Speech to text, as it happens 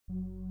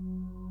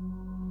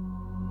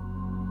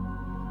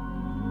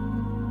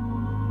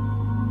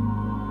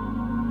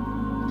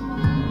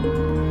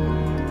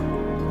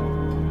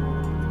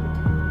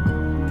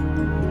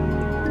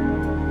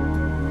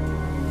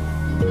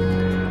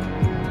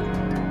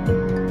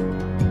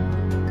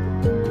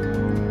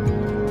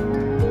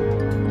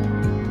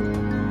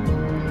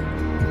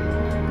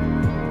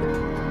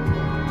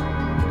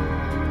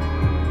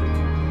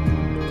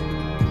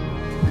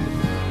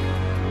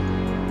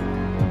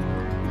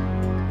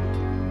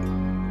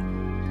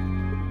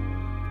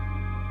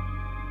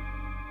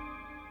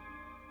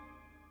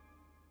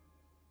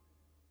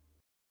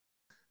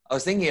I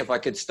was thinking if I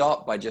could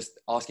start by just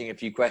asking a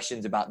few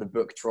questions about the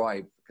book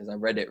Tribe, because I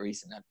read it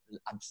recently. I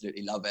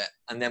absolutely love it.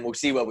 And then we'll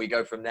see where we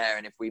go from there.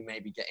 And if we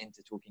maybe get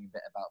into talking a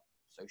bit about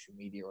social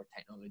media or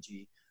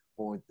technology,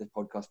 or the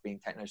podcast being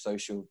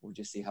techno-social, we'll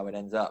just see how it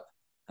ends up.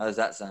 How does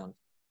that sound?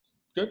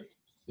 Good.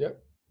 Yeah.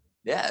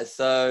 Yeah.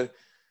 So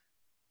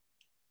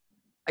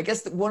I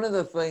guess one of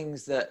the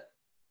things that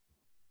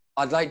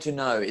I'd like to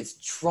know is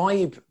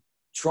Tribe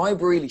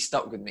really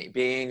stuck with me,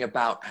 being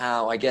about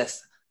how, I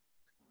guess,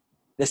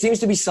 there seems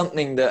to be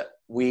something that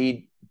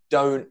we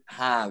don't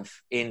have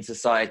in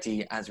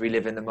society as we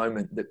live in the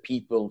moment that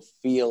people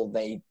feel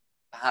they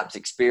perhaps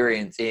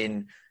experience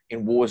in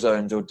war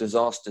zones or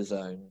disaster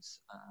zones.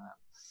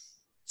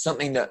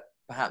 Something that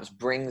perhaps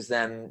brings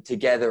them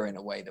together in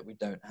a way that we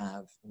don't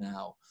have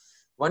now.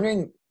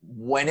 Wondering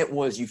when it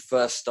was you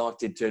first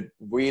started to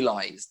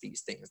realize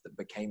these things that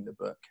became the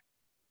book.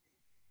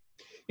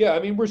 Yeah,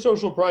 I mean, we're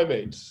social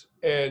primates,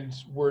 and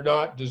we're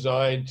not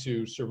designed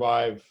to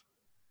survive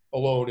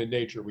alone in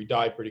nature. We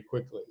die pretty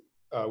quickly.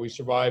 We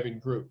survive in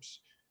groups.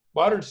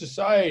 Modern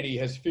society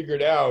has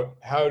figured out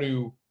how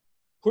to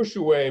push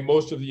away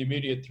most of the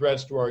immediate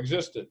threats to our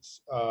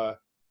existence.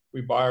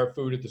 We buy our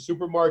food at the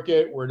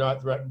supermarket. We're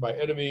not threatened by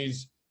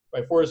enemies,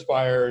 by forest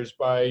fires,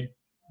 by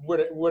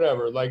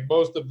whatever. Like,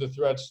 most of the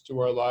threats to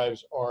our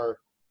lives are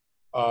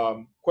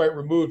quite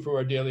removed from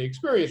our daily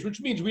experience, which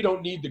means we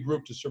don't need the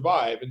group to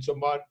survive. And so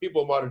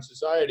people in modern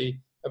society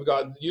have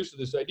gotten used to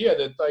this idea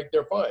that, like,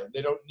 they're fine.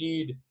 They don't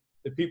need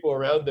the people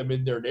around them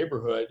in their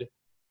neighborhood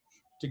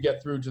to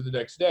get through to the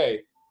next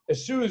day.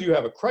 As soon as you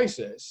have a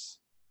crisis,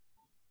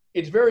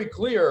 it's very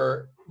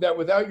clear that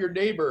without your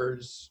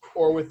neighbors,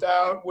 or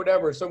without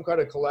whatever, some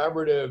kind of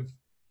collaborative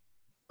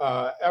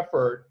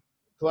effort,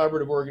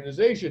 collaborative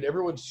organization,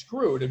 everyone's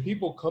screwed, and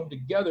people come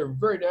together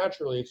very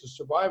naturally. It's a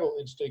survival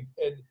instinct.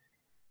 And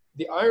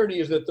the irony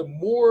is that the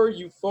more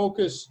you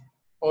focus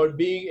on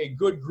being a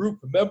good group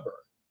member,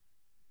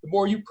 the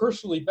more you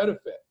personally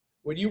benefit.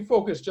 When you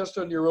focus just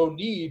on your own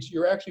needs,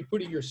 you're actually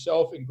putting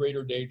yourself in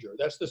greater danger.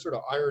 That's the sort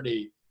of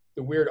irony,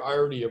 the weird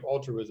irony of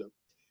altruism.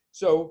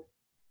 So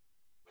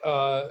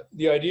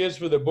the ideas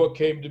for the book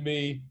came to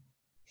me.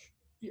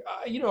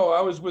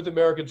 I was with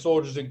American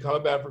soldiers in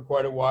combat for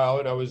quite a while,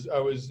 and I was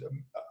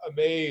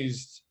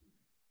amazed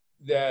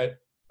that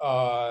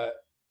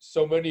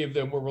so many of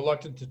them were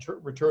reluctant to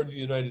return to the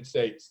United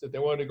States, that they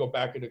wanted to go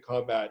back into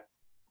combat.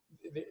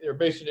 They're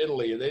based in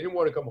Italy, and they didn't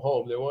want to come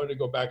home. They wanted to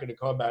go back into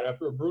combat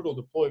after a brutal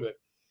deployment.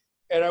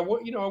 And I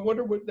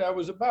wonder what that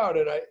was about.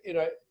 And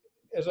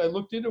as I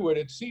looked into it,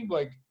 it seemed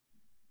like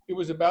it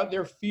was about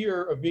their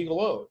fear of being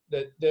alone.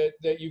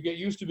 That you get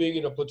used to being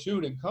in a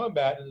platoon in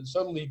combat, and then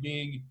suddenly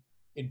being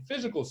in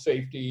physical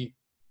safety,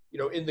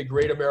 in the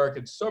great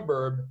American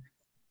suburb.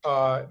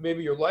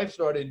 Maybe your life's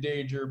not in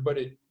danger, but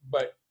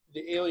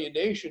the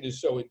alienation is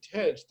so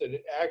intense that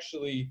it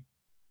actually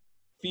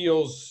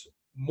feels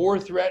more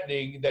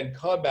threatening than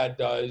combat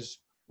does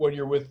when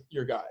you're with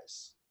your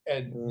guys.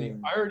 And the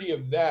irony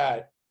of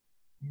that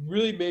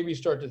really made me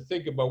start to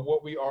think about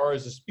what we are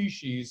as a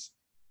species,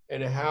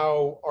 and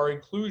how our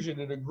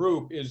inclusion in a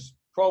group is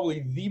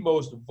probably the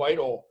most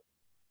vital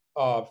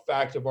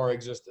fact of our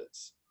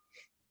existence.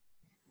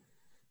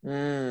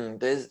 I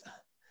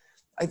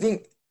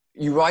think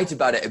you write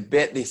about it a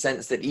bit, the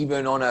sense that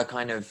even on a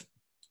kind of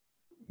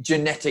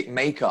genetic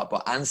makeup,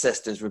 our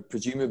ancestors were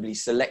presumably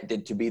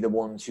selected to be the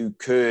ones who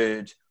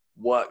could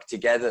work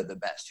together the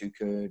best, who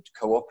could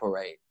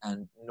cooperate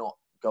and not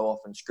go off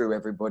and screw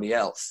everybody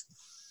else,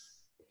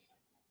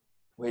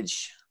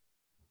 which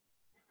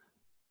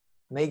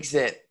makes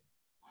it,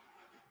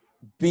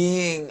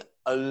 being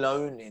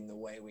alone in the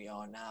way we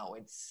are now,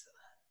 it's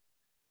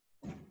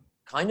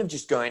kind of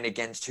just going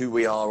against who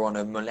we are on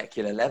a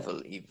molecular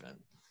level even.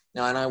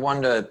 Now, and I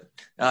wonder,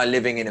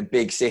 living in a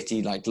big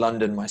city like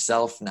London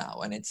myself now,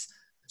 and it's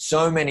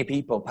so many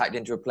people packed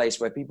into a place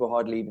where people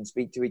hardly even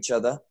speak to each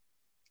other.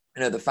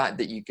 The fact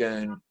that you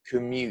can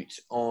commute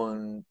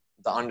on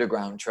the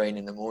underground train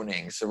in the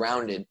morning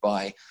surrounded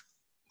by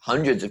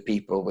hundreds of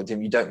people with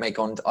whom you don't make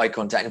eye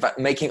contact. In fact,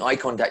 making eye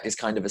contact is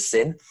kind of a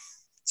sin,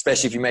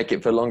 especially if you make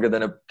it for longer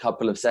than a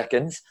couple of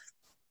seconds.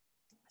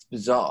 It's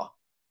bizarre.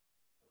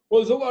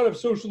 Well, there's a lot of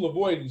social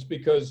avoidance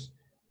because,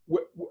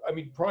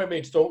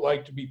 primates don't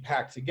like to be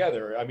packed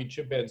together.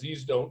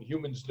 Chimpanzees don't,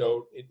 humans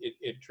don't.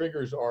 It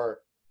triggers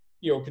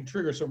can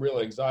trigger some real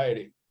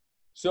anxiety.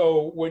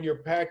 So when you're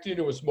packed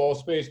into a small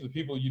space with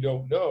people you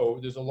don't know,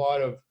 there's a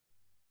lot of,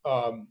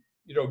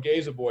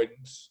 gaze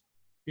avoidance.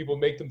 People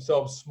make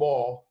themselves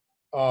small.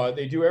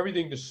 They do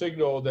everything to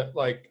signal that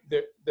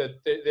that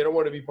they don't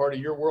want to be part of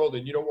your world,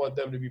 and you don't want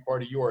them to be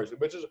part of yours,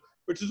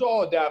 which is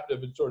all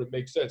adaptive and sort of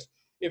makes sense.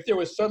 If there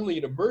was suddenly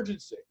an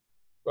emergency,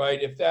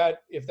 right? If that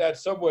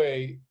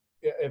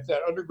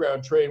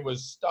underground train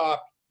was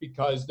stopped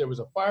because there was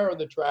a fire on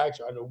the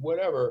tracks, I don't know,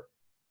 whatever,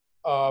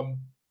 and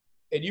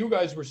you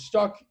guys were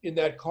stuck in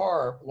that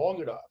car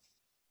long enough,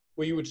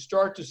 where you would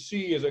start to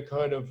see as a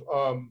kind of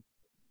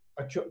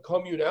a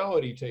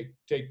communality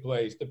take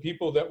place. The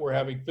people that were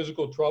having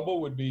physical trouble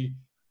would be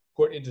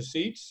put into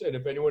seats, and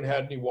if anyone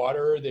had any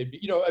water, they'd be,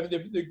 I mean,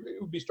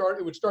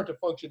 it would start to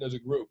function as a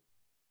group,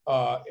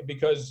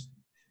 because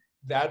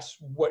that's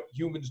what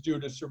humans do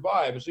to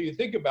survive. And so you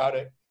think about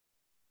it,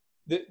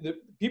 the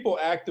people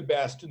act the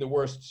best in the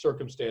worst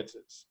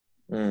circumstances.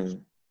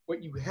 Mm.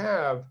 What you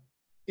have,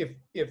 if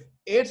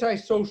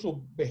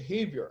antisocial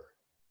behavior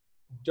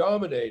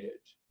dominated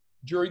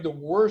during the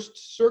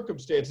worst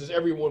circumstances,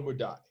 everyone would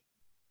die.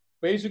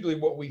 Basically,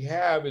 what we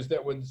have is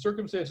that when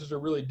circumstances are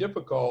really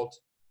difficult,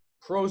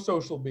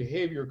 pro-social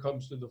behavior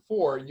comes to the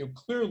fore.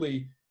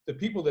 Clearly, the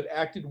people that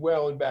acted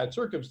well in bad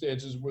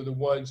circumstances were the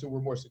ones who were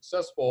more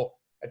successful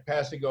at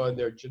passing on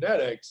their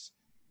genetics.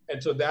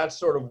 And so that's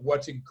sort of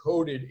what's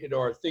encoded in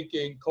our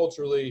thinking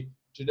culturally,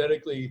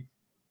 genetically.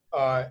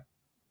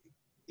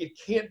 It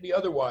can't be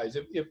otherwise.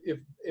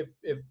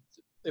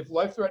 If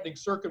life-threatening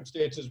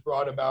circumstances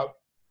brought about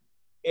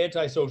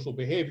antisocial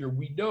behavior,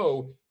 we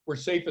know we're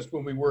safest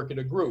when we work in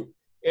a group.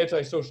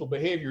 Antisocial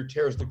behavior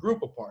tears the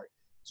group apart.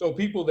 So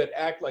people that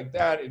act like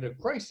that in a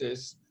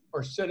crisis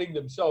are setting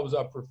themselves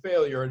up for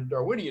failure, and in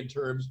Darwinian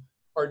terms,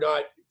 are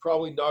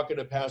probably not going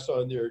to pass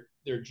on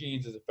their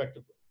genes as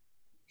effectively.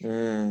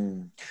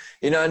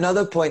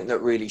 Another point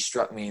that really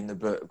struck me in the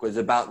book was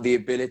about the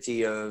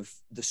ability of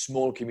the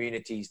small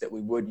communities that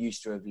we would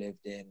used to have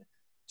lived in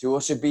to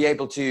also be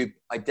able to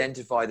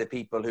identify the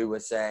people who were,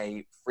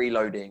 say,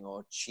 freeloading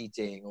or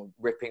cheating or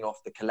ripping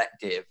off the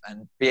collective,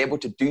 and be able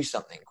to do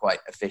something quite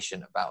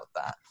efficient about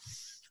that,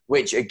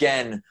 which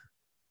again,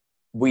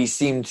 we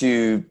seem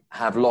to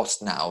have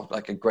lost now.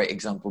 Like a great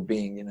example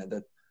being,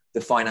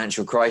 the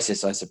financial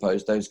crisis, I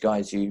suppose. Those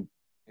guys who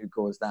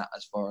caused that,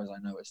 as far as I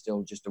know, are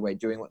still just away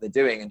doing what they're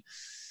doing. And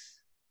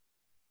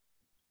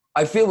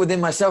I feel within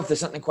myself, there's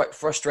something quite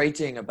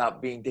frustrating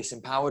about being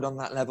disempowered on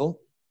that level.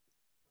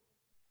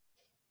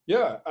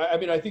 Yeah, I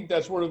mean, I think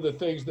that's one of the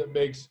things that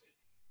makes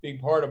being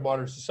part of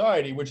modern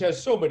society, which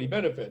has so many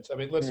benefits. I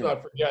mean, let's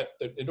not forget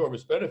the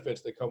enormous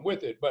benefits that come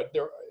with it, but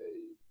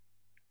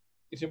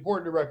it's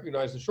important to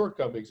recognize the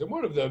shortcomings. And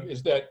one of them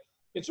is that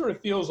it sort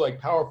of feels like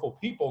powerful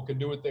people can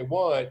do what they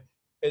want,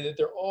 and that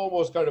they're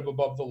almost kind of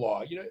above the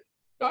law.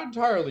 Not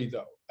entirely,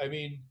 though. I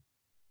mean,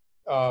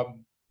 there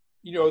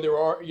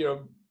are,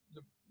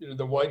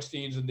 the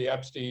Weinsteins and the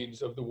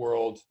Epsteins of the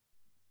world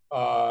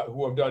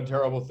who have done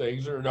terrible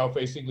things and are now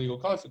facing legal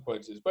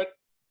consequences. But,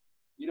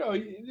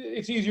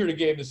 it's easier to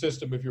game the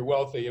system if you're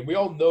wealthy, and we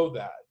all know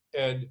that.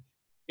 And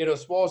in a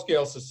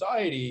small-scale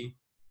society,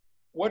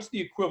 what's the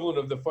equivalent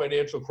of the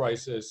financial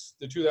crisis,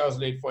 the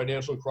 2008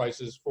 financial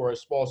crisis for a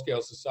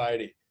small-scale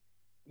society?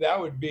 That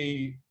would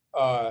be,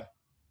 a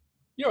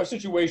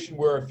situation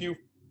where a few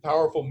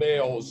powerful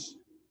males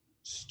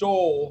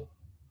stole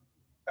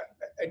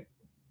and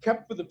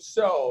kept for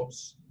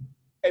themselves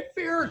a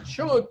fair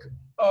chunk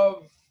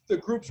of the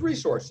group's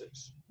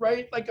resources,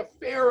 right? Like a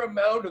fair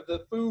amount of the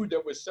food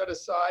that was set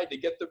aside to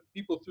get the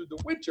people through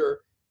the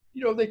winter.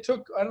 They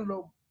took,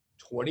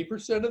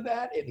 20% of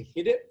that and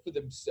hid it for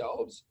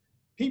themselves.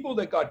 People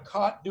that got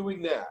caught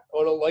doing that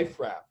on a life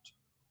raft,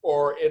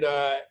 or in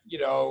a,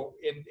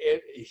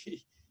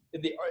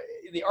 in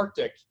the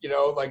Arctic,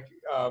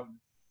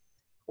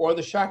 or on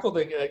the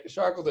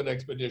Shackleton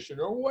expedition,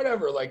 or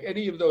whatever, like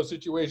any of those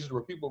situations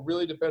where people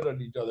really depend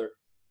on each other.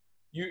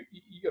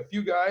 A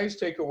few guys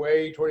take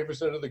away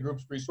 20% of the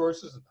group's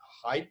resources and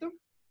hide them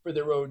for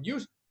their own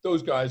use.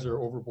 Those guys are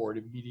overboard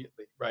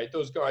immediately, right?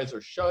 Those guys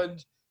are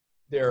shunned,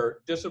 they're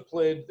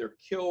disciplined, they're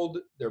killed,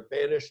 they're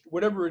banished,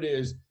 whatever it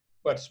is.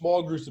 But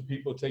small groups of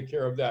people take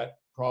care of that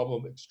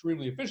problem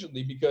extremely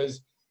efficiently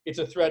because it's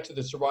a threat to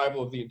the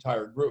survival of the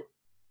entire group.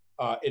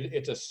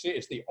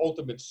 It's the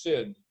ultimate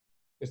sin,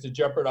 is to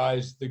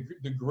jeopardize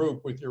the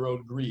group with your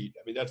own greed.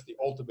 I mean, that's the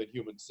ultimate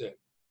human sin.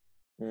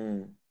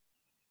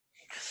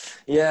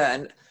 Yeah,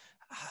 and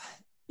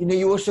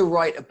you also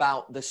write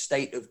about the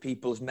state of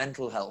people's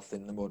mental health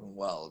in the modern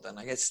world, and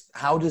I guess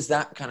how does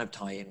that kind of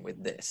tie in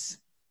with this?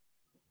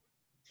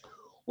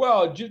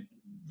 Well, just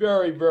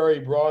very, very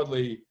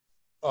broadly,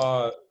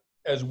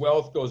 as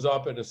wealth goes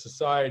up in a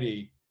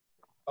society,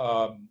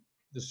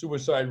 the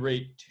suicide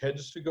rate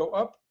tends to go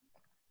up.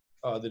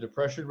 The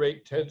depression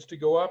rate tends to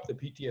go up. The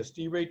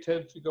PTSD rate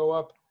tends to go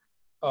up.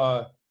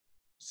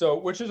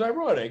 Which is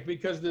ironic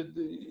because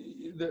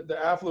the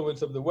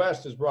affluence of the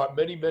West has brought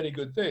many, many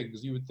good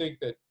things. You would think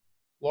that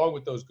along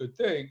with those good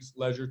things,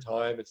 leisure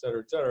time, et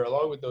cetera,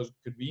 along with those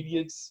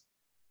convenience,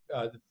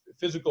 the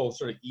physical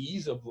sort of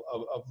ease of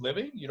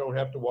living, you don't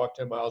have to walk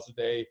 10 miles a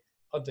day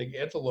hunting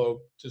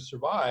antelope to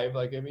survive.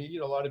 Like, I mean,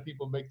 a lot of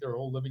people make their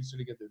whole living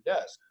sitting at their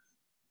desk.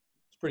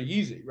 It's pretty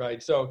easy,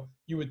 right? So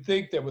you would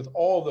think that with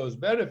all those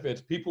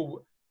benefits,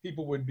 people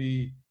would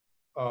be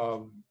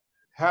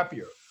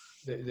happier.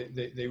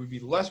 They would be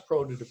less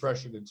prone to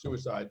depression and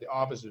suicide. The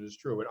opposite is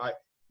true. And I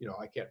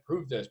can't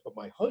prove this, but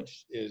my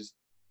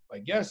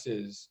guess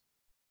is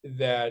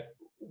that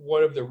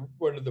one of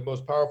the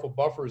most powerful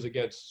buffers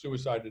against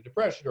suicide and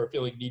depression are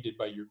feeling needed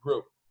by your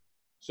group.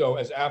 So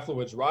as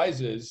affluence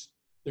rises,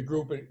 the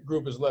group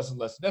is less and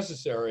less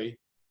necessary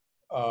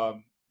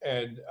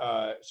And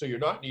so you're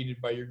not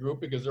needed by your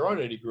group because there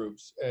aren't any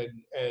groups.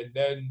 And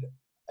then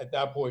at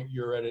that point,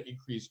 you're at an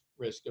increased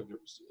risk of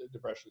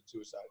depression and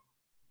suicide.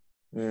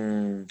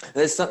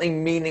 There's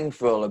something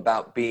meaningful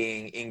about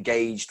being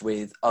engaged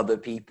with other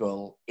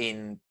people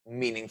in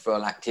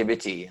meaningful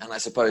activity. And I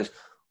suppose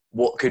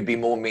what could be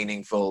more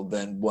meaningful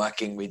than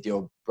working with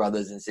your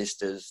brothers and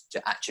sisters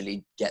to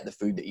actually get the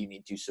food that you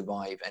need to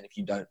survive? And if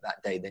you don't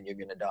that day, then you're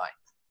going to die.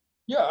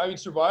 Yeah, I mean,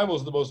 survival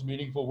is the most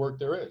meaningful work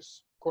there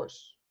is, of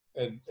course.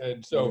 And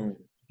so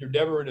you're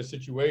never in a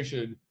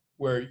situation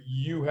where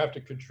you have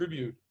to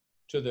contribute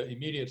to the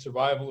immediate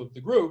survival of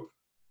the group.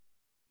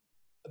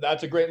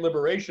 That's a great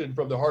liberation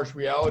from the harsh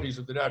realities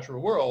of the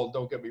natural world,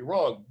 don't get me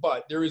wrong,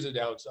 but there is a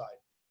downside.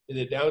 And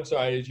the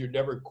downside is you're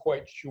never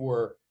quite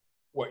sure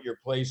what your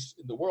place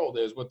in the world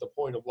is, what the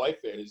point of life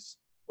is,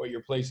 what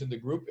your place in the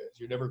group is.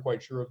 You're never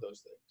quite sure of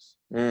those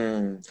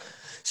things.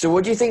 So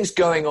what do you think is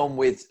going on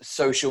with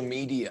social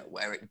media,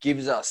 where it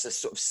gives us a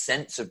sort of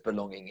sense of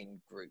belonging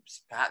in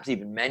groups, perhaps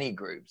even many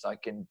groups? I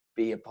can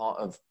be a part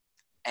of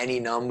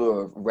any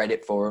number of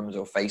Reddit forums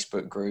or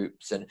Facebook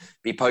groups and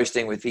be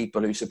posting with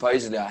people who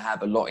supposedly I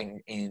have a lot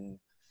in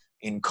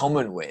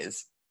common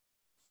with,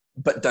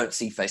 but don't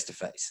see face to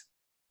face.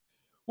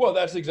 Well,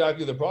 that's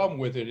exactly the problem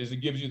with it, is it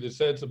gives you the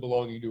sense of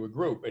belonging to a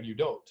group, and you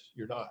don't.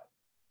 You're not.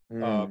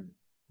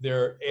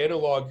 Their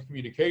analog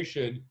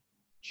communication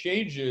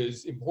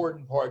changes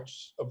important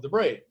parts of the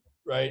brain,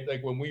 right?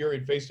 Like when we are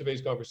in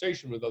face-to-face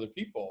conversation with other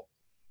people,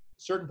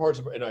 certain parts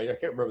of, and I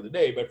can't remember the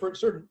name, but for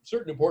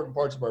certain important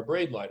parts of our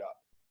brain light up.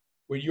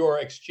 When you're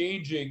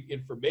exchanging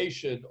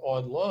information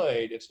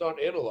online, it's not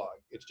analog,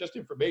 it's just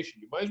information.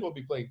 You might as well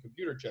be playing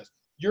computer chess.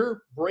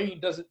 Your brain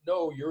doesn't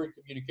know you're in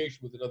communication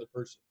with another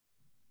person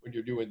when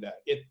you're doing that.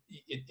 It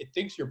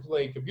thinks you're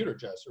playing computer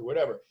chess or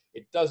whatever.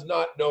 It does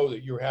not know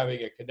that you're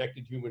having a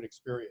connected human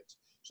experience.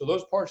 So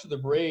those parts of the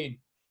brain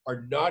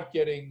are not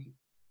getting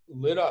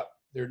lit up.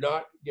 They're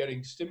not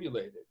getting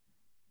stimulated.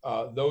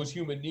 Those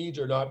human needs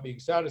are not being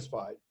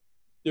satisfied.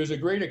 There's a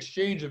great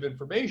exchange of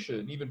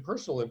information, even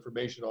personal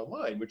information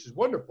online, which is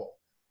wonderful.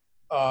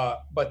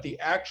 But the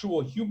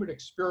actual human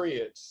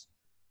experience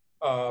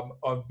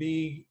of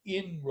being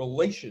in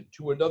relation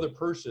to another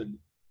person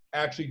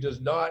actually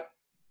does not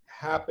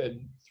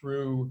happen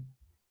through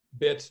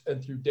bits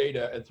and through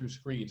data and through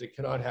screens. It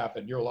cannot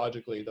happen.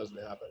 Neurologically, it doesn't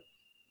happen.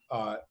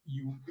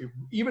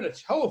 Even a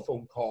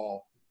telephone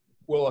call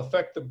will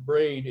affect the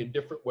brain in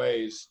different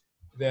ways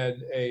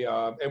than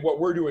and what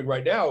we're doing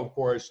right now, of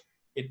course,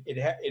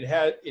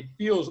 it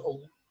feels a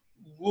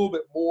little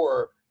bit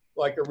more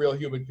like a real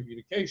human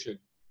communication.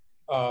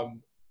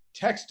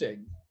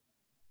 Texting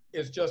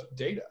is just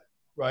data,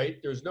 right?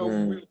 There's no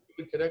real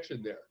human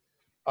connection there.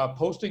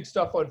 Posting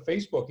stuff on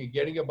Facebook and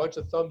getting a bunch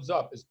of thumbs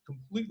up is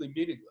completely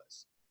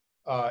meaningless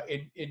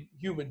in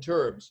human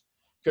terms,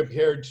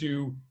 compared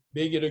to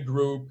being in a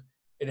group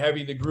and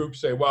having the group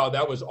say, wow,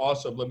 that was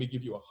awesome, let me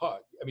give you a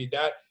hug. I mean,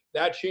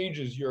 that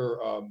changes your,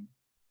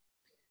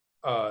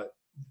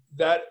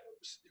 that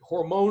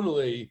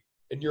hormonally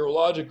and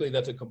neurologically,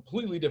 that's a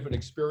completely different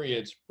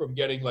experience from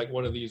getting like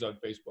one of these on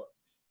Facebook.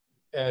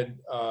 And,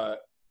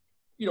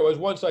 as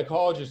one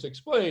psychologist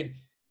explained,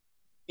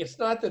 it's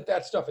not that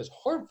that stuff is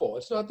harmful.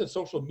 It's not that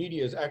social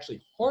media is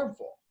actually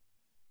harmful.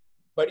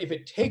 But if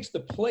it takes the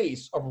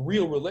place of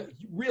real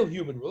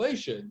human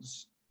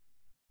relations,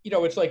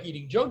 it's like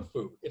eating junk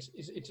food.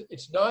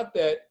 It's not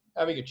that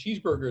having a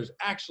cheeseburger is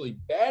actually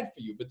bad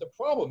for you, but the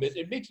problem is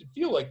it makes it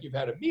feel like you've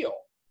had a meal.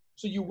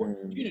 So you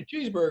eat a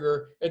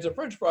cheeseburger and some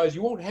French fries,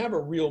 you won't have a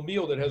real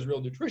meal that has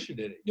real nutrition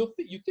in it.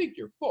 You think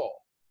you're full,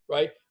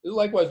 right?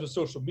 Likewise with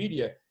social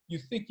media, you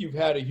think you've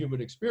had a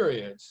human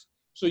experience,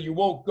 so you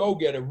won't go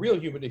get a real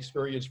human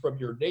experience from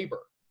your neighbor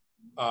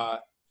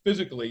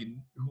physically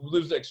who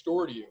lives next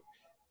door to you.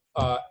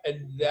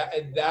 And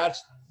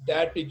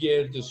that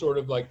begins the sort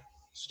of like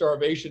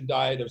starvation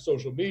diet of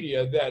social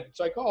media that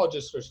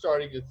psychologists are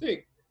starting to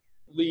think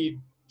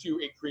lead to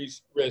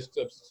increased risks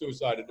of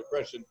suicide and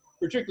depression,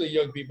 particularly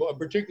young people, and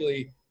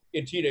particularly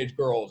in teenage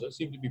girls that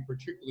seem to be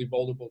particularly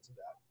vulnerable to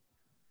that.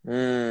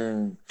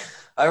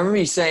 I remember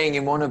you saying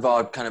in one of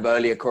our kind of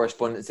earlier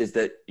correspondences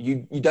that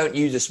you don't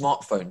use a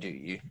smartphone, do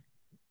you?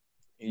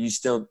 You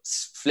still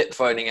flip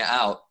phoning it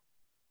out.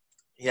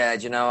 Yeah,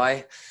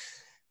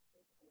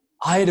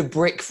 I had a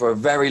brick for a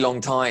very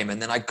long time,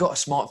 and then I got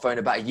a smartphone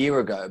about a year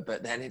ago,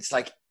 but then it's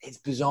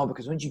bizarre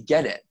because once you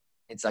get it,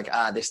 it's like,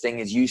 this thing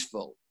is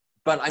useful,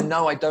 but I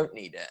know I don't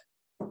need it.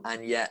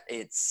 And yet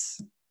I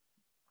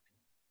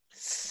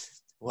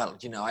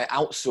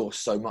outsource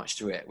so much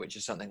to it, which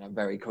is something I'm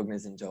very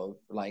cognizant of,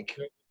 like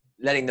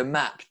letting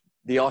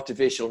the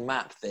artificial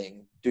map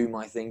thing do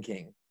my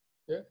thinking.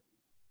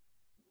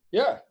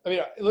 Yeah. I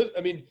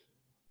mean,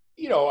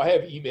 I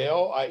have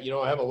email. I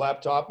have a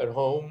laptop at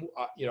home.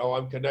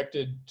 I'm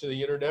connected to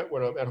the internet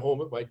when I'm at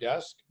home at my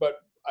desk, but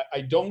I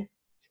don't,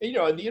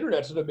 and the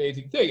internet's an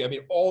amazing thing. I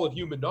mean, all of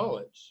human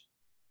knowledge,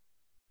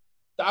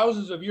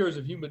 thousands of years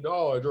of human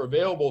knowledge are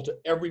available to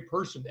every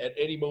person at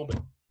any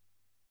moment.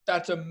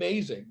 That's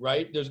amazing,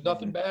 right? There's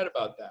nothing bad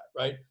about that,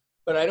 right?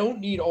 but I don't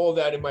need all of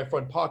that in my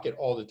front pocket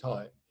all the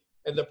time.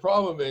 And the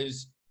problem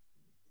is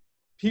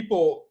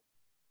the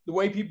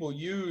way people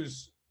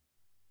use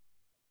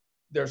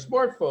their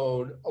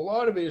smartphone, a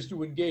lot of it is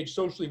to engage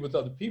socially with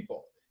other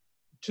people,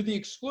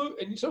 and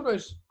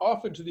sometimes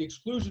often to the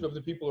exclusion of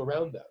the people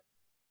around them,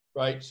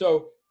 right?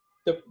 So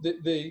I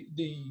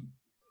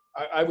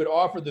would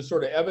offer the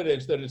sort of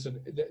evidence that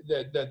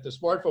that the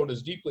smartphone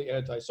is deeply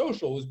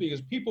antisocial is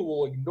because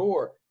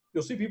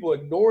you'll see people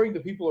ignoring the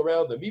people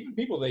around them, even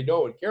people they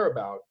know and care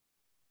about,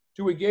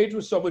 to engage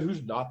with someone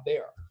who's not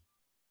there.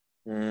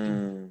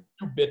 Through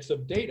bits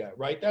of data,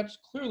 right? That's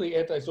clearly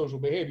antisocial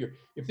behavior.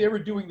 If they were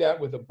doing that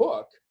with a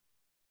book,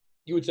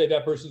 you would say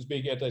that person's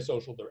being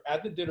antisocial. They're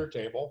at the dinner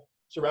table,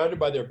 surrounded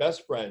by their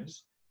best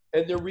friends,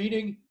 and they're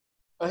reading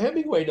a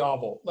Hemingway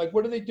novel. Like,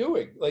 what are they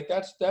doing? Like,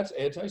 that's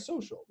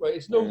antisocial, right?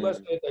 It's no less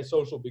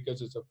antisocial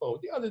because it's a phone.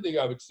 The other thing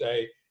I would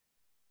say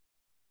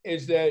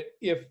is that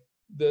if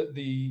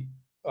the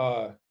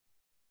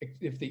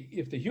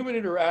human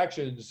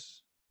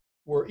interactions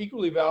were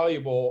equally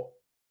valuable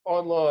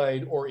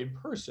online or in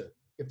person,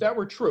 if that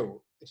were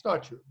true, it's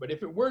not true, but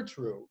if it were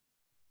true,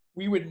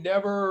 we would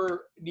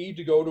never need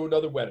to go to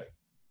another wedding.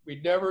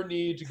 We'd never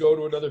need to go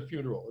to another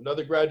funeral,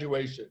 another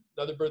graduation,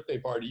 another birthday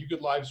party. You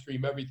could live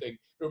stream everything.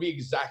 It'll be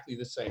exactly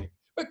the same.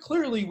 But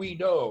clearly we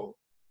know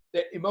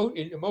that in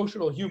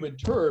emotional human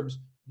terms,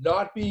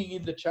 not being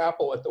in the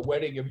chapel at the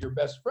wedding of your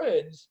best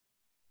friends,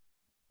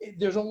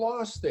 there's a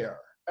loss there.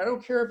 I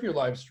don't care if you're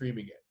live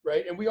streaming it,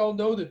 right? And we all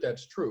know that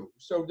that's true.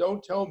 So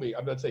don't tell me,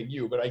 I'm not saying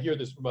you, but I hear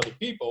this from other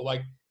people,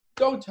 like,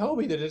 don't tell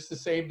me that it's the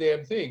same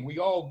damn thing. We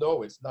all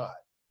know it's not.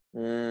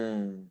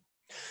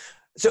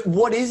 So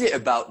what is it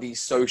about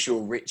these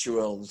social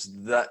rituals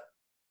that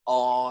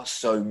are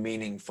so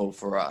meaningful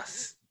for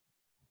us?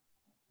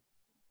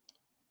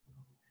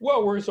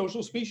 Well, we're a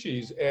social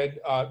species, and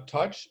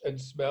touch and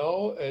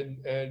smell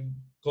and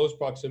close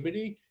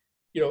proximity,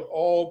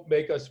 all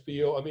make us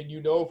feel, I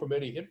mean, from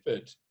any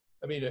infant,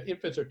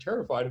 infants are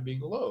terrified of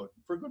being alone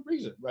for good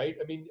reason, right?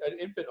 I mean, an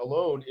infant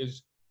alone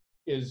is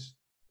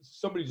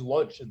somebody's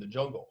lunch in the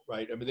jungle,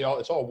 right? I mean,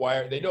 it's all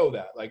wired. They know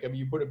that. Like, I mean,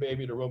 you put a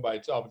baby in a room by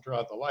itself and turn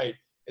out the light,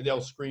 and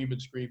they'll scream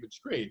and scream and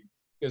scream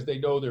because they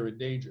know they're in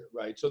danger,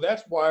 right? So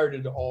that's wired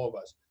into all of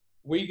us.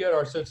 We get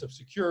our sense of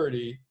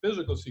security,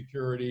 physical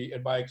security,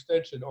 and by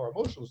extension, our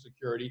emotional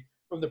security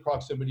from the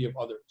proximity of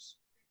others.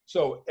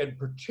 So, and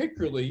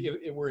particularly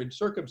if we're in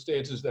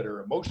circumstances that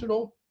are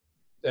emotional,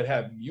 that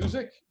have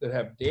music, that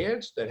have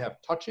dance, that have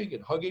touching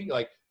and hugging,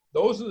 like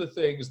those are the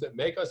things that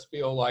make us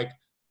feel like,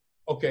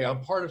 okay,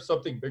 I'm part of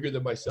something bigger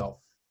than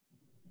myself.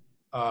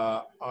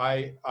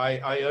 I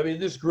am in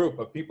this group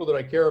of people that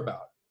I care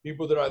about,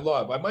 people that I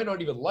love. I might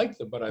not even like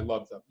them, but I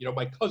love them.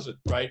 My cousin,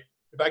 right?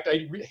 In fact,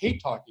 I hate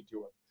talking to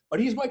him, but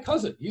he's my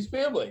cousin. He's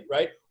family,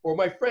 right? Or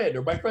my friend,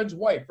 or my friend's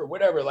wife, or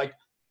whatever. Like,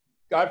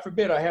 God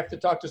forbid I have to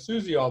talk to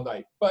Susie all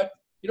night. But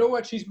you know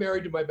what? She's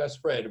married to my best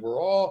friend.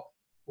 We're all,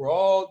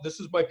 this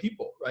is my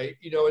people, right?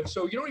 And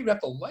so you don't even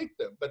have to like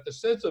them, but the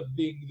sense of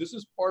being, this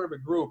is part of a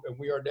group, and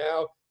we are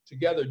now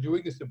together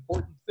doing this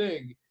important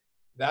thing,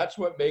 that's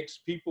what makes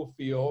people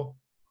feel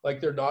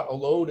like they're not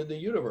alone in the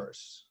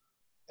universe.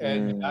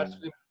 And that's,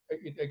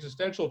 in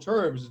existential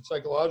terms, in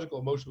psychological,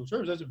 emotional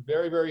terms, that's a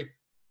very, very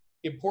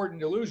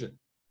important illusion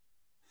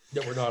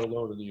that we're not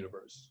alone in the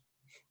universe.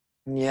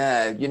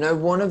 Yeah,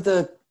 one of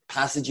the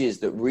passages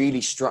that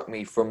really struck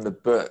me from the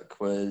book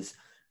was,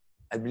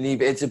 I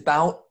believe it's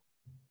about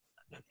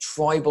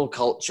tribal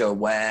culture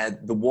where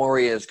the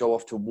warriors go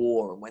off to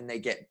war, and when they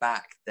get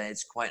back,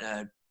 there's quite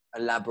an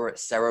elaborate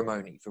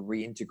ceremony for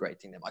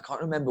reintegrating them. I can't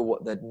remember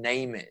what the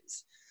name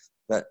is,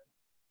 but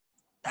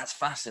that's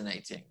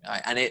fascinating.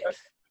 And it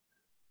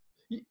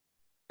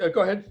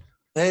go ahead.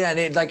 And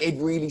it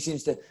really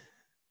seems to,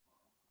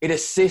 it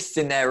assists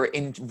in their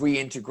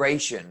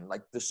reintegration,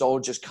 like the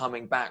soldiers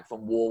coming back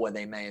from war where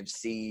they may have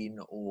seen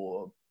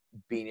or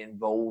been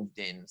involved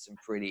in some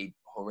pretty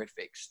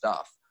horrific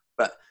stuff,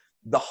 but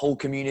the whole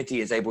community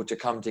is able to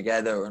come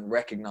together and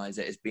recognize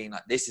it as being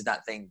like, this is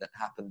that thing that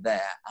happened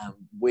there, and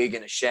we're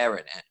going to share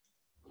in it.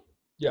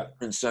 Yeah.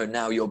 And so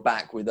now you're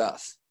back with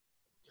us.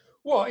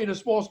 Well, in a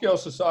small scale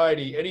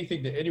society,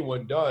 anything that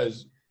anyone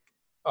does,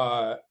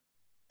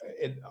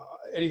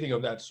 anything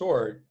of that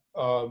sort,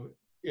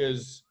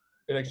 is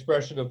an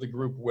expression of the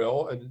group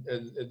will, and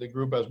the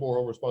group has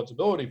moral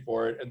responsibility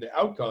for it, and the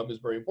outcome is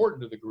very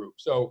important to the group.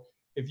 So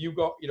if you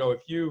go,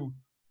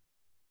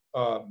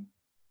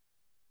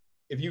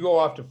 if you go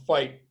off to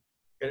fight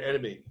an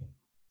enemy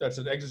that's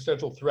an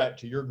existential threat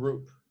to your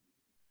group,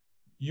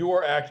 you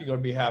are acting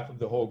on behalf of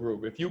the whole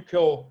group. If you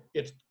kill,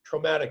 it's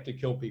traumatic to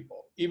kill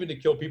people, even to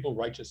kill people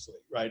righteously,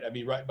 right? I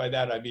mean, right by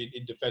that, I mean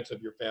in defense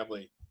of your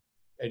family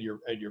and your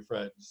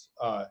friends.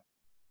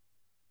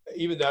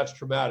 Even that's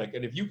traumatic.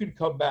 And if you can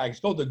come back, it's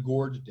called the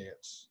Gorge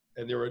Dance.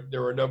 And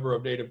there were a number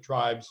of native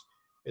tribes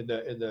in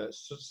the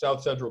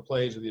South Central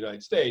Plains of the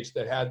United States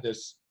that had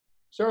this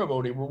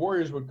ceremony where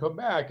warriors would come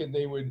back and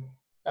they would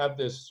have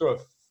this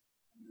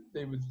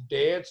they would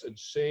dance and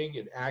sing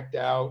and act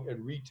out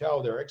and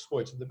retell their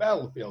exploits in the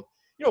battlefield.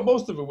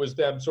 most of it was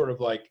them sort of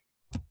like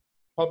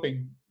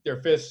pumping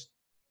their fists,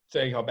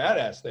 saying how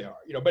badass they are,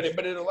 but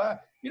it allowed,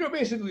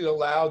 basically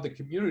allowed the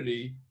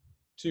community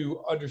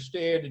to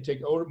understand and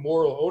take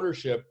moral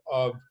ownership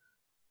of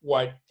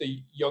what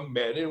the young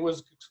men, and it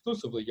was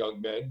exclusively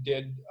young men,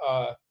 did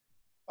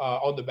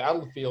on the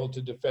battlefield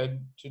to defend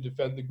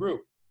the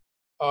group.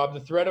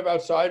 The threat of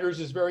outsiders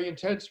is very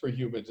intense for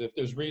humans. If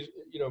there's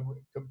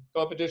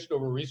competition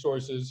over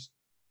resources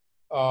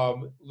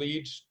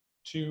leads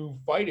to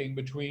fighting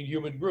between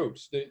human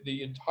groups.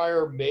 The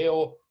entire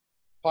male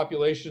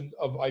population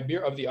of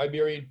the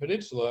Iberian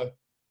Peninsula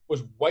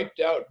was wiped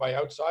out by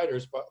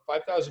outsiders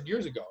 5,000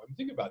 years ago. I mean,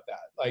 think about that.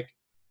 Like,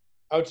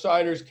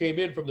 outsiders came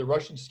in from the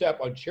Russian steppe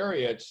on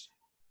chariots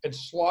and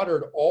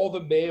slaughtered all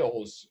the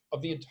males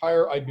of the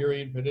entire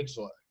Iberian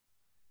Peninsula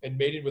and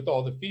mated with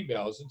all the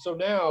females. And so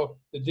now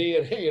the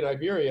DNA in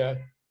Iberia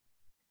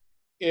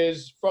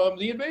is from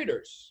the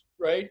invaders,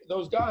 right?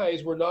 Those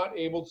guys were not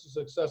able to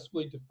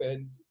successfully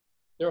defend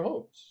their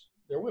homes,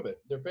 their women,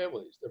 their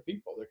families, their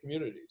people, their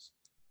communities.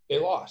 They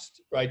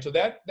lost, right? So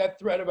that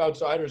threat of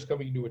outsiders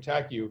coming to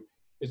attack you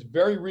is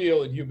very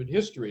real in human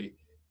history.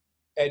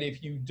 And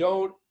if you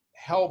don't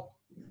help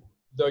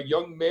the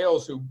young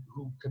males who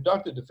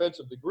conduct the defense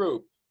of the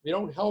group, we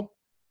don't help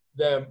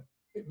them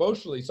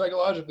emotionally,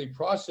 psychologically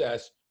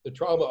process the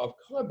trauma of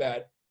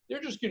combat,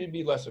 they're just going to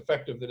be less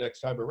effective the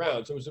next time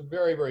around. So it's a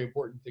very, very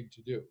important thing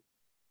to do.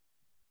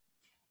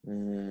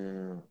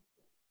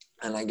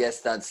 And I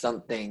guess that's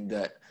something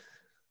that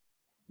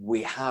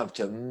we have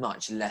to a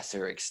much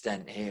lesser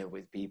extent here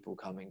with people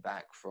coming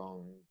back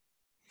from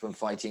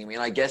fighting. I mean,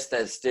 I guess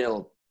there's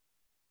still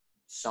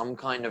some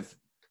kind of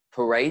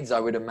parades, I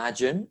would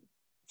imagine,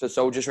 for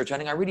soldiers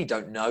returning. I really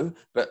don't know.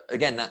 But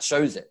again, that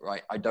shows it,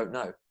 right? I don't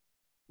know.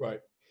 Right.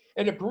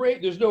 And a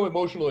parade, there's no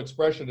emotional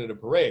expression in a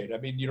parade. I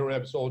mean, you don't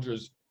have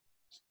soldiers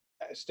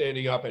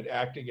standing up and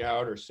acting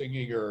out or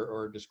singing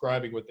or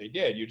describing what they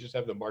did. You just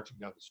have them marching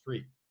down the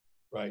street,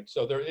 right?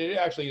 So it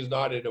actually is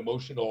not an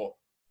emotional,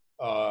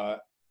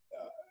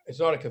 it's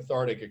not a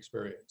cathartic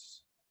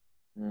experience.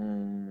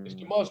 It's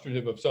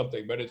demonstrative of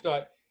something, but it's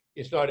not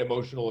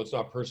emotional, it's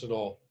not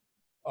personal,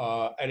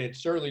 and it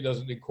certainly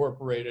doesn't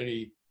incorporate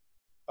any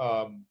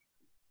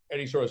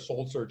sort of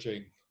soul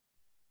searching,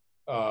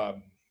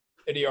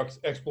 any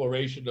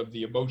exploration of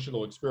the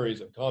emotional experience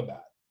of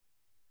combat.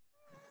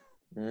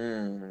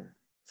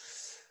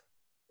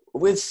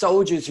 With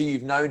soldiers who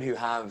you've known who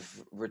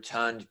have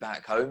returned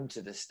back home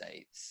to the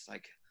States,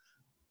 like,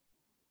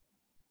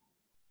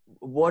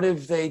 what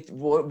have they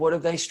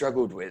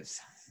struggled with?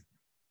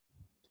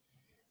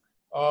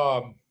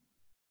 I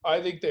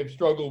think they've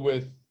struggled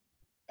with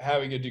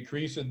having a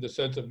decrease in the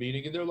sense of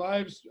meaning in their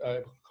lives.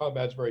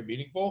 Combat's very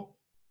meaningful.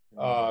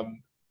 By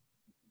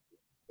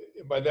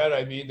that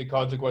I mean the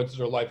consequences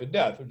are life and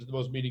death, which is the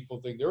most meaningful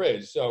thing there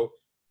is. So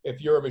if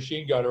you're a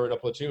machine gunner in a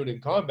platoon in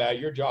combat,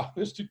 your job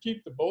is to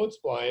keep the bullets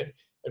flying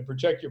and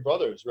protect your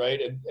brothers, right?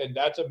 And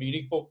that's a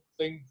meaningful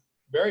thing,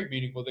 very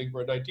meaningful thing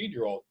for a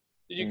 19-year-old.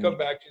 Then you come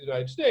back to the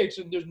United States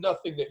and there's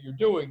nothing that you're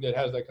doing that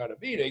has that kind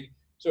of meaning.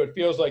 So it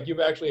feels like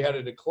you've actually had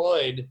a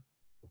decline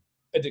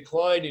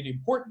in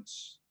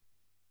importance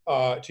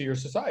to your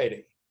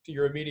society, to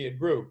your immediate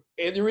group.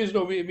 And there is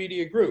no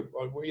immediate group.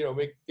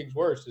 Make things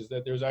worse is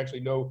that there's actually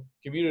no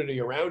community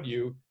around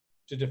you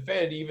to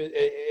defend,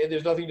 and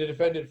there's nothing to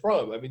defend it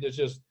from. I mean, there's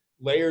just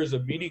layers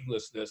of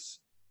meaninglessness.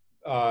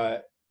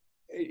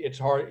 It's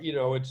hard,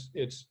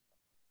 it's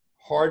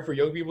hard for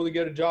young people to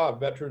get a job,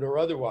 veteran or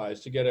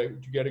otherwise, to get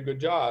a good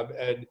job.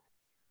 And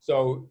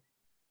so,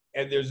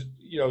 and there's,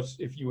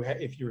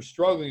 if you're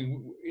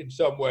struggling in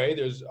some way,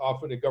 there's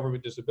often a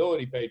government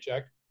disability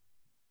paycheck.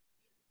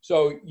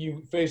 So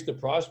you face the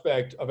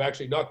prospect of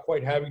actually not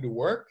quite having to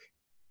work,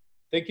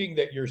 thinking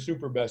that you're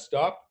super messed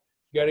up,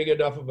 getting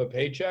enough of a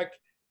paycheck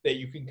that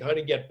you can kind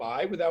of get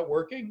by without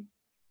working.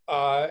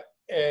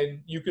 And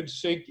you can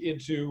sink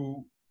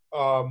into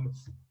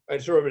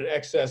sort of an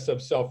excess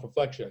of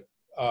self-reflection.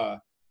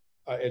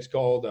 It's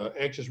called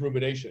anxious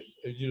rumination.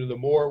 The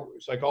more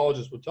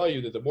psychologists will tell you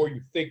that the more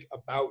you think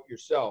about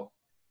yourself,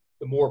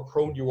 the more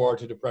prone you are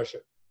to depression.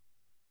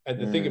 And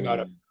the thing about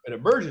an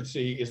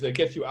emergency is that it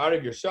gets you out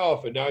of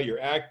yourself, and now you're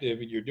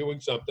active and you're doing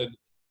something.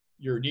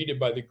 You're needed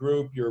by the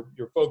group.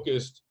 You're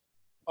focused.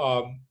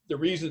 The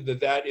reason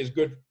that is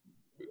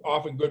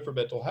often good for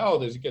mental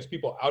health is it gets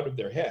people out of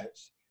their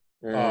heads.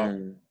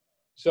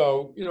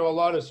 So a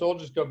lot of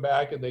soldiers come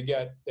back and they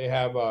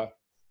have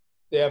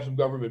some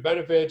government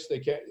benefits. They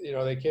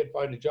can't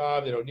find a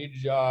job. They don't need a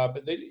job.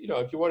 And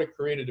if you want to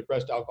create a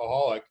depressed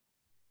alcoholic,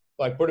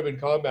 like, put them in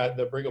combat and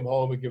then bring them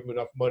home and give them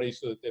enough money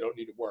so that they don't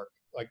need to work.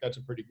 Like, that's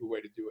a pretty good way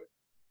to do it.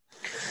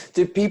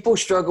 Do people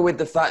struggle with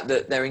the fact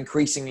that they're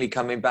increasingly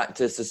coming back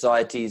to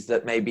societies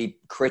that may be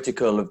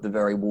critical of the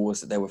very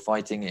wars that they were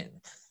fighting in?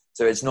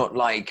 So it's not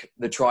like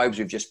the tribes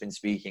we've just been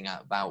speaking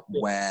about,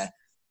 where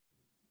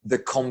the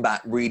combat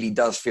really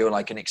does feel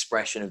like an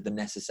expression of the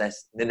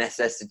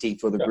necessity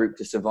for the group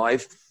to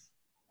survive.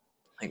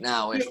 Like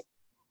now,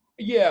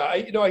 Yeah,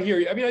 I hear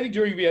you. I mean, I think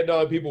during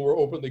Vietnam, people were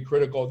openly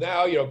critical.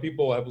 Now,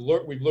 people have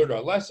learned. We've learned our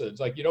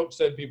lessons. Like, you don't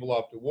send people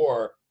off to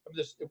war. I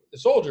mean, the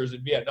soldiers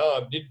in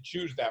Vietnam didn't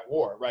choose that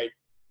war, right?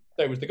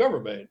 That was the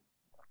government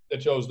that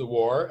chose the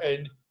war,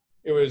 and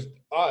it was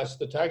us,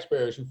 the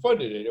taxpayers, who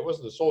funded it. It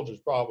wasn't the soldiers'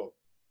 problem.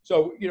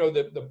 So,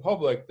 the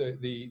public,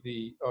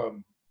 the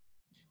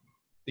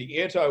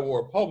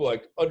anti-war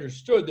public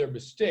understood their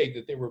mistake,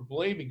 that they were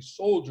blaming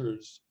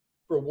soldiers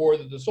for a war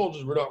that the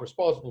soldiers were not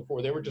responsible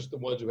for. They were just the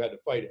ones who had to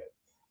fight it.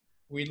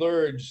 We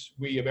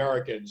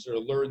Americans sort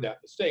of learned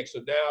that mistake. So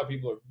now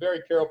people are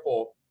very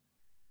careful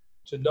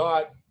to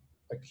not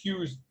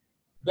accuse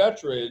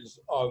veterans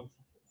of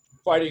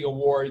fighting a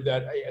war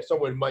that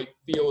someone might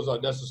feel is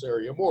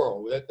unnecessary or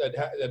immoral.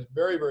 That's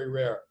very, very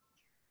rare.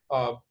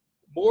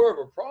 More of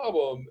a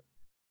problem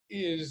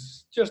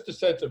is just a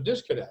sense of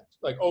disconnect.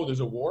 Like, oh, there's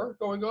a war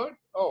going on?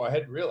 Oh, I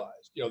hadn't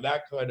realized.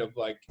 That kind of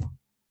like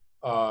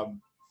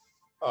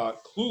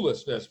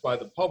cluelessness by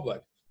the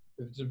public.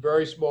 We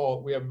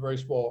have a very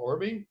small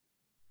army.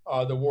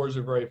 The wars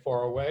are very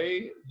far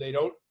away. They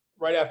don't,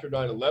 right after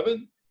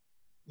 9/11,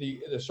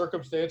 the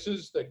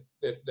circumstances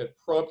that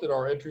prompted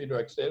our entry into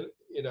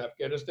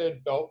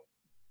Afghanistan felt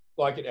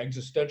like an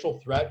existential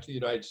threat to the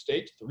United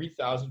States.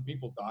 3,000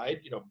 people died,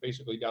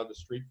 basically down the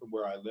street from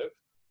where I live.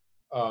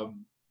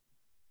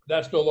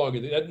 That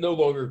no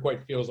longer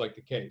quite feels like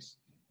the case.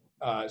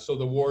 So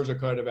the wars are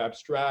kind of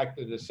abstract.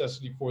 The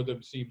necessity for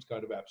them seems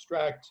kind of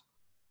abstract.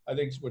 I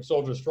think what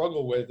soldiers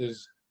struggle with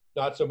is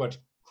not so much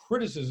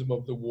criticism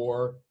of the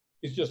war,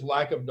 it's just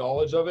lack of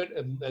knowledge of it,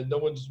 and no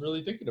one's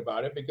really thinking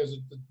about it because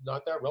it's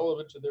not that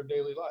relevant to their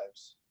daily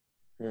lives.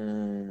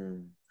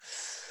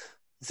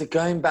 So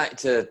going back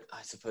to,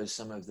 I suppose,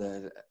 some of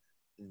the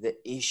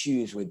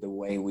issues with the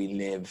way we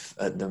live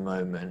at the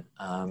moment,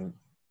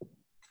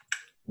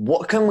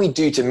 what can we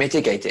do to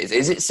mitigate it?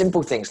 Is it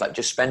simple things like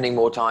just spending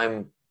more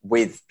time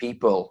with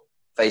people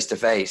face to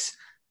face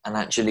and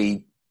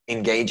actually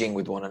engaging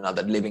with one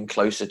another, living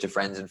closer to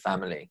friends and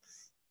family?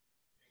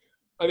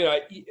 I mean,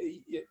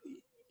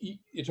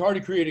 it's hard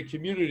to create a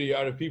community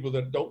out of people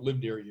that don't live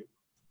near you,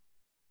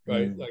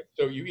 right? Like,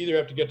 so you either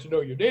have to get to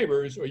know your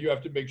neighbors or you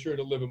have to make sure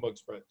to live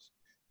amongst friends,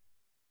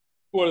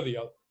 one or the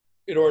other,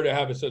 in order to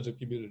have a sense of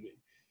community.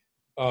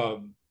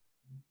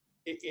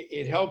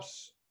 It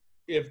helps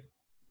if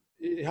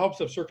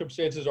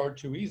circumstances aren't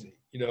too easy.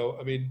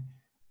 I mean,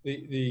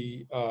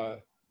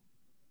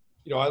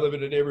 I live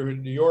in a neighborhood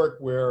in New York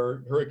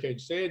where Hurricane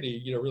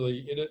Sandy,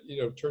 really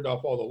turned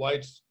off all the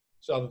lights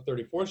south of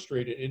 34th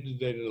Street and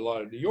inundated a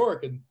lot of New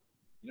York. And,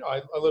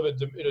 I live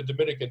in a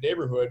Dominican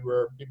neighborhood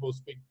where people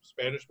speak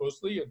Spanish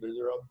mostly, and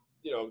they're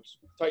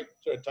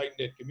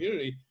tight-knit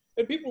community,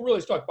 and people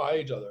really stuck by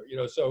each other,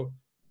 so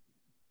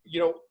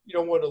you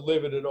don't want to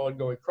live in an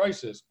ongoing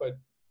crisis, but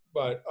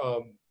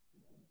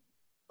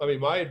I mean,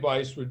 my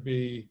advice would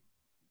be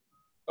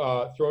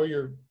throw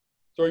your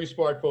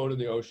smartphone in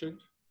the ocean,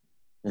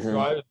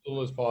 drive as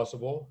little as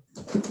possible.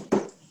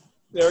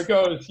 There it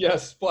goes.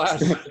 Yes, splash.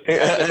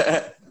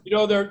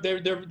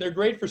 They're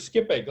great for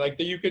skipping. Like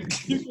you can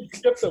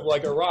skip them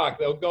like a rock.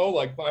 They'll go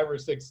like 5 or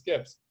 6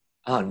 skips.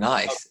 Oh,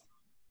 nice.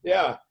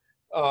 Yeah.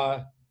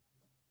 Dump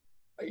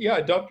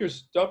your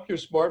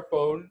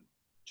smartphone.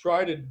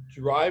 Try to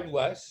drive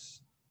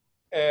less,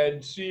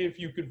 and see if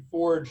you can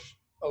forge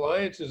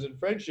alliances and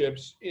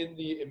friendships in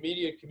the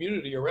immediate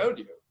community around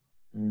you.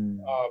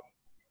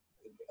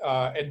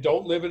 And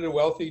don't live in a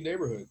wealthy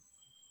neighborhood.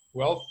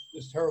 Wealth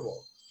is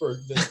terrible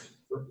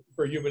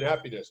for human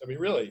happiness. I mean,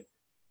 really,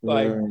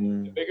 like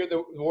the bigger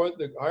the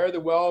higher the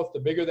wealth, the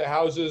bigger the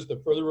houses,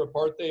 the further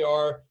apart they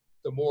are,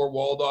 the more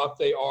walled off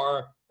they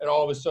are, and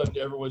all of a sudden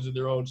everyone's in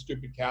their own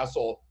stupid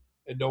castle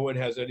and no one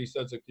has any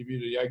sense of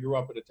community. I grew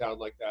up in a town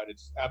like that.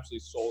 It's absolutely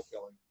soul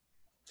killing.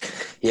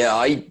 Yeah,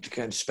 I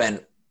kind of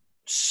spent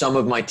some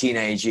of my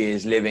teenage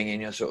years living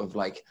in a sort of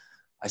like,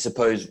 I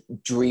suppose,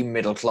 dream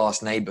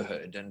middle-class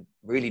neighborhood, and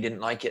really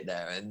didn't like it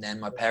there. And then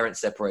my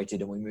parents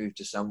separated and we moved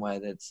to somewhere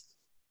that's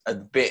a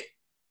bit,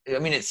 I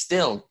mean, it's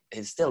still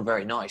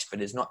very nice,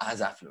 but it's not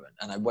as affluent,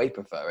 and I way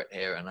prefer it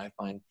here. And I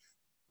find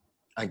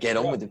I get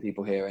on with the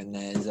people here, and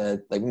there's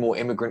like more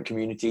immigrant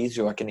communities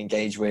who I can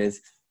engage with.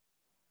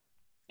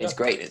 It's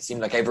great. It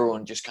seemed like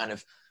everyone just kind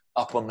of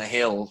up on the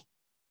hill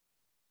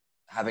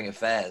having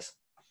affairs.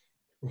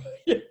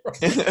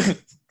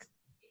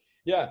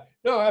 Yeah,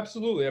 no,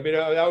 absolutely. I mean,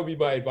 that would be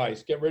my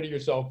advice. Get rid of your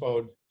cell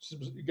phone.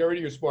 Get rid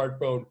of your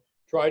smartphone.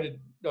 Try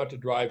not to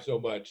drive so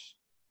much,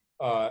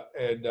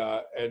 and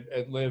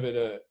live in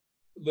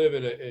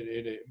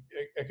a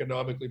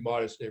economically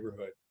modest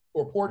neighborhood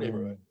or poor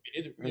neighborhood.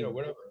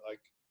 Whatever. Like,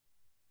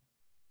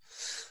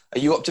 are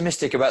you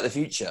optimistic about the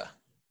future?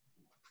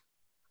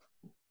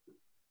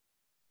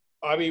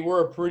 I mean,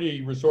 we're a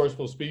pretty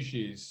resourceful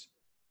species.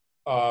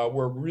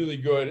 We're really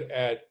good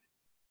at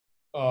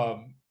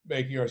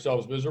making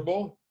ourselves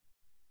miserable,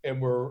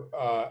 and we're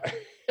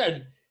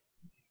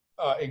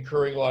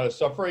incurring a lot of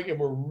suffering, and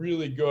we're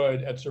really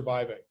good at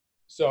surviving.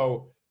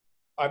 So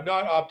I'm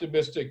not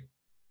optimistic.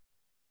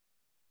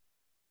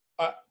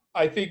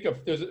 I think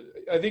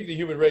I think the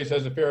human race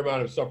has a fair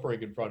amount of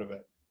suffering in front of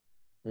it.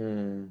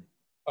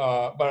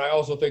 But I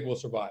also think we'll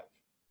survive.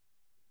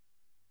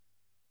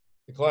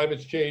 The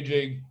climate's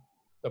changing,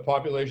 the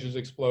population's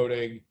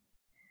exploding,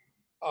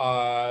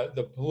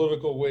 the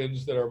political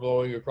winds that are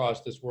blowing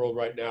across this world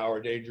right now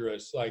are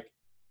dangerous. Like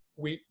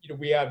we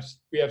have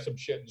some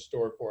shit in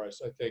store for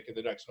us, I think, in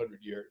the next 100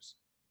 years.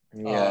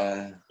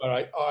 Yeah.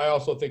 But I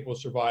also think we'll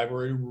survive.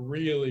 We're a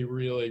really,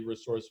 really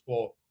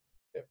resourceful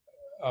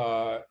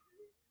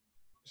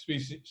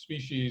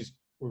species.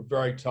 We're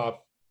very tough,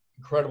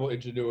 incredible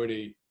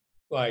ingenuity.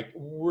 Like,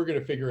 we're going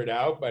to figure it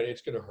out, but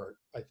it's going to hurt,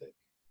 I think.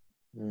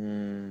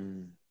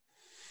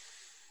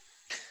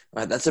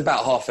 Right, that's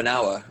about half an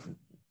hour.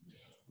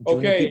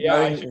 Okay, yeah,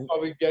 I should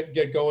probably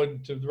get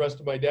going to the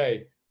rest of my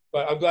day.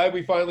 But I'm glad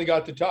we finally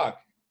got to talk.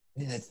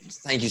 Yeah,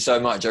 thank you so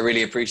much. I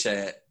really appreciate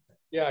it.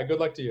 Yeah,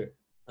 good luck to you.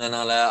 And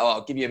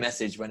I'll give you a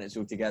message when it's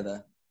all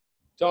together.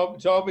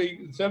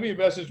 Send me a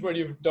message when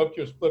you've dumped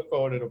your flip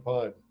phone in a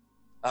pond.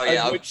 Oh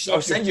yeah,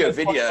 I'll send you a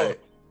video.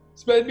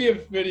 Send me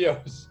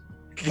videos.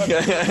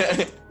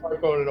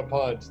 Smartphone in a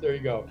pond. There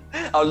you go.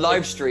 I'll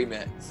live stream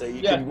it so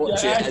you can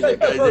watch it as it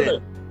goes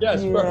in.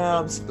 Yes, yeah,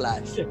 I'm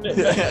splashed.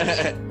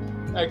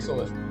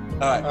 Excellent.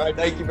 All right.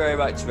 Thank you very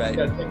much, mate.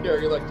 Yeah, take care.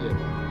 Good luck to you.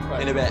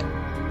 Bye. In a bit.